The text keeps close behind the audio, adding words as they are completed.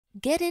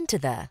Get into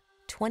the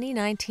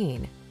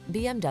 2019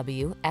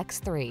 BMW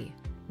X3.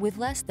 With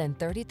less than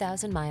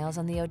 30,000 miles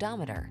on the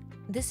odometer,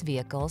 this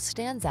vehicle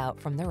stands out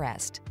from the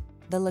rest.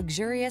 The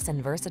luxurious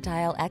and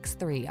versatile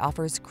X3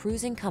 offers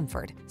cruising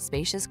comfort,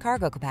 spacious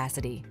cargo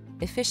capacity,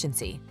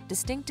 efficiency,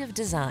 distinctive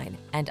design,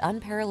 and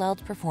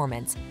unparalleled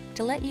performance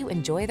to let you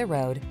enjoy the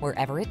road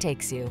wherever it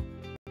takes you.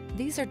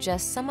 These are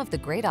just some of the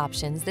great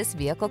options this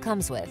vehicle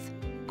comes with: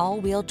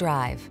 all-wheel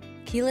drive,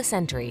 keyless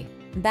entry,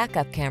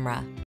 backup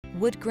camera,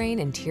 wood-grain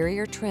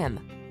interior trim,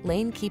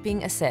 lane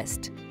keeping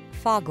assist,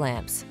 fog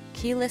lamps,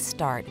 keyless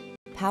start,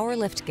 power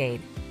liftgate,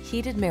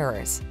 heated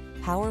mirrors,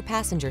 power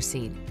passenger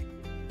seat.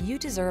 You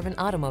deserve an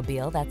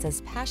automobile that's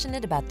as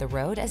passionate about the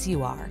road as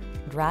you are.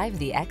 Drive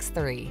the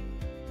X3.